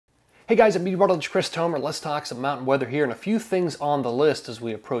Hey guys, I'm Meteorologist Chris Tomer. Let's talk some mountain weather here and a few things on the list as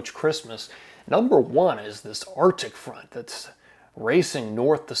we approach Christmas. Number one is this Arctic front that's racing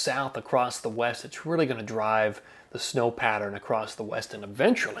north to south across the west. It's really going to drive the snow pattern across the west and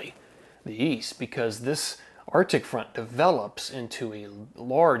eventually the east, because this Arctic front develops into a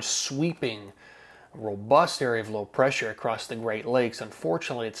large, sweeping, robust area of low pressure across the Great Lakes.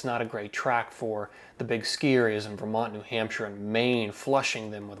 Unfortunately, it's not a great track for the big ski areas in Vermont, New Hampshire, and Maine, flushing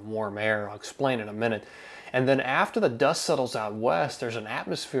them with warm air. I'll explain in a minute. And then after the dust settles out west, there's an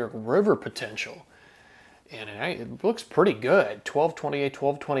atmospheric river potential. And it looks pretty good, 1228,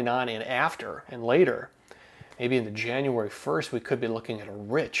 1229, and after and later. Maybe into January 1st, we could be looking at a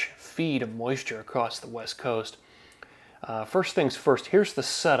rich feed of moisture across the west coast. First things first, here's the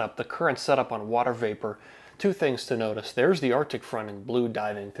setup, the current setup on water vapor. Two things to notice. There's the Arctic front in blue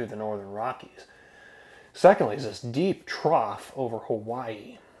diving through the northern Rockies. Secondly is this deep trough over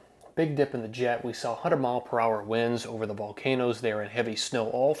Hawaii. Big dip in the jet. We saw 100-mile-per-hour winds over the volcanoes there and heavy snow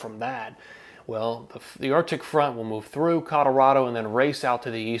all from that. Well, the Arctic front will move through Colorado and then race out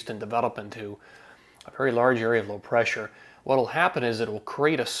to the east and develop into a very large area of low pressure. What will happen is it will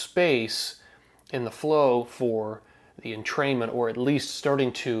create a space in the flow for the entrainment, or at least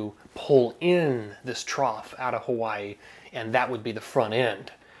starting to pull in this trough out of Hawaii, and that would be the front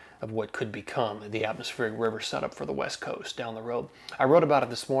end of what could become the atmospheric river setup for the west coast down the road. I wrote about it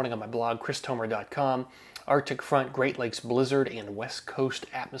this morning on my blog, christomer.com. Arctic front, Great Lakes blizzard, and west coast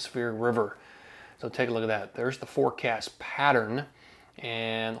atmospheric river. So take a look at that. There's the forecast pattern,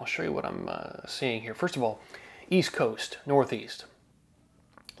 and I'll show you what I'm seeing here. First of all, east coast, northeast.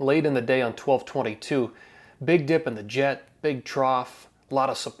 Late in the day on 1222, big dip in the jet, big trough, a lot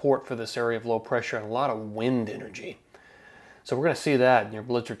of support for this area of low pressure, and a lot of wind energy. So we're going to see that in your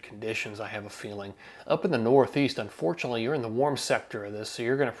blizzard conditions, I have a feeling. Up in the northeast, unfortunately, you're in the warm sector of this, so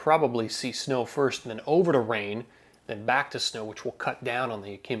you're going to probably see snow first, and then over to rain, then back to snow, which will cut down on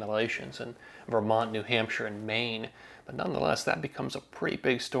the accumulations in Vermont, New Hampshire, and Maine. But nonetheless, that becomes a pretty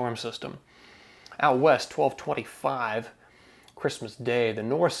big storm system. Out west, 1225, Christmas Day, the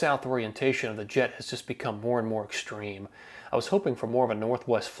north-south orientation of the jet has just become more and more extreme. I was hoping for more of a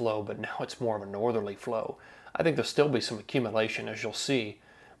northwest flow, but now it's more of a northerly flow. I think there'll still be some accumulation, as you'll see,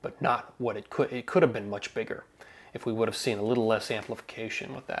 but not what it could. It could have been much bigger if we would have seen a little less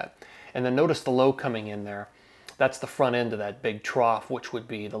amplification with that. And then notice the low coming in there. That's the front end of that big trough, which would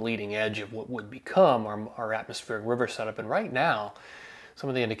be the leading edge of what would become our atmospheric river setup. And right now, some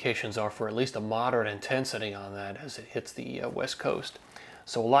of the indications are for at least a moderate intensity on that as it hits the west coast.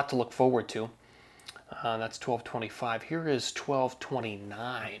 So a lot to look forward to. That's 1225. Here is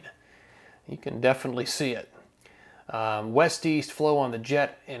 1229. You can definitely see it. West-east flow on the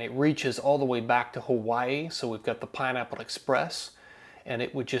jet, and it reaches all the way back to Hawaii. So we've got the Pineapple Express, and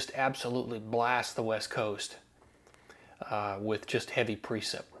it would just absolutely blast the west coast with just heavy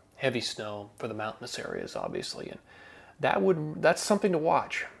precip, heavy snow for the mountainous areas, obviously. And that's something to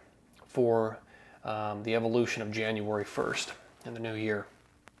watch for the evolution of January 1st in the new year.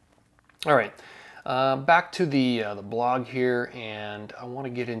 All right, back to the blog here, and I want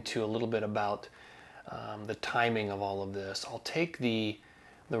to get into a little bit about the timing of all of this. I'll take the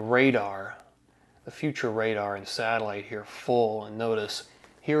radar, the future radar and satellite here full, and notice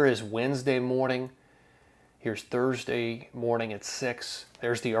here is Wednesday morning. Here's Thursday morning at 6.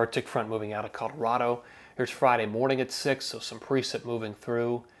 There's the Arctic front moving out of Colorado. Here's Friday morning at 6, so some precip moving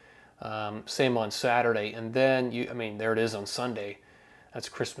through. Same on Saturday, and then there it is on Sunday. That's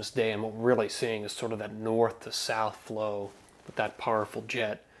Christmas Day, and what we're really seeing is sort of that north to south flow with that powerful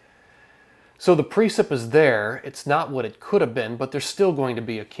jet. So the precip is there. It's not what it could have been, but there's still going to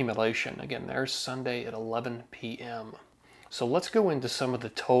be accumulation. Again, there's Sunday at 11 p.m. So let's go into some of the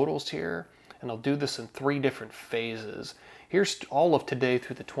totals here, and I'll do this in 3 different phases. Here's all of today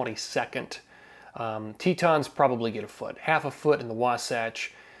through the 22nd. Tetons probably get a foot, half a foot in the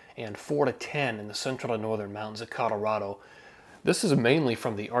Wasatch, and 4 to 10 in the central and northern mountains of Colorado. This is mainly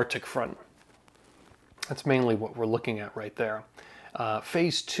from the Arctic front. That's mainly what we're looking at right there.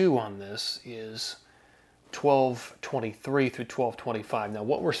 Phase 2 on this is 1223 through 1225. Now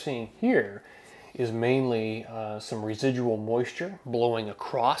what we're seeing here is mainly some residual moisture blowing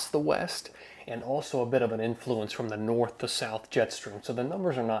across the west, and also a bit of an influence from the north to south jet stream. So the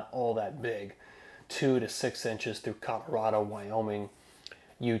numbers are not all that big. 2 to 6 inches through Colorado, Wyoming,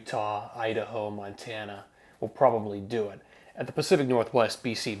 Utah, Idaho, Montana will probably do it. At the Pacific Northwest,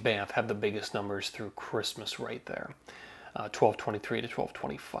 BC, Banff have the biggest numbers through Christmas right there. 1223 to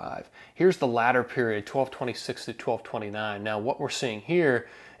 1225. Here's the latter period, 1226 to 1229. Now what we're seeing here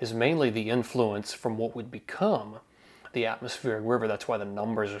is mainly the influence from what would become the atmospheric river. That's why the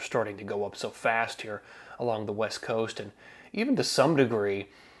numbers are starting to go up so fast here along the west coast, and even to some degree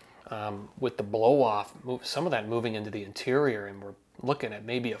with the blow-off, some of that moving into the interior, and we're looking at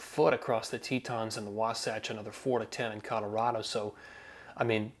maybe a foot across the Tetons and the Wasatch, another 4 to 10 in Colorado. So, I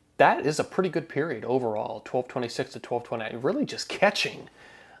mean, that is a pretty good period overall, 1226 to 1229, really just catching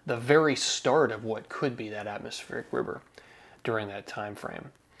the very start of what could be that atmospheric river during that time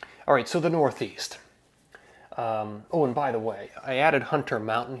frame. All right, so the Northeast. Oh, and by the way, I added Hunter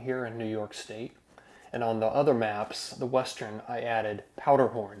Mountain here in New York State. And on the other maps, the western, I added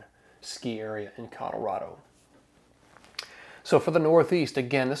Powderhorn ski area in Colorado. So for the Northeast,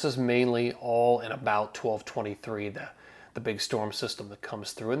 again, this is mainly all in about 1223, the big storm system that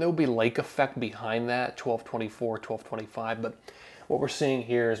comes through. And there will be lake effect behind that, 1224, 1225. But what we're seeing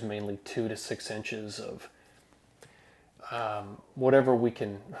here is mainly 2 to 6 inches of whatever we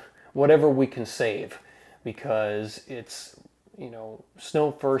can save, because it's, you know,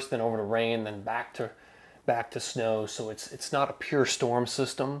 snow first, then over to rain, then back to snow. So it's not a pure storm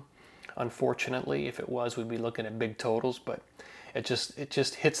system, unfortunately. If it was, we'd be looking at big totals, but it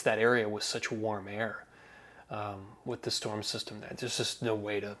just hits that area with such warm air with the storm system that there's just no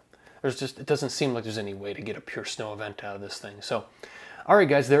way to, it doesn't seem like there's any way to get a pure snow event out of this thing. So all right,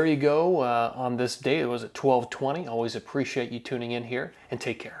 guys, there you go on this day. It was at 12:20. Always appreciate you tuning in here, and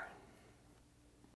take care.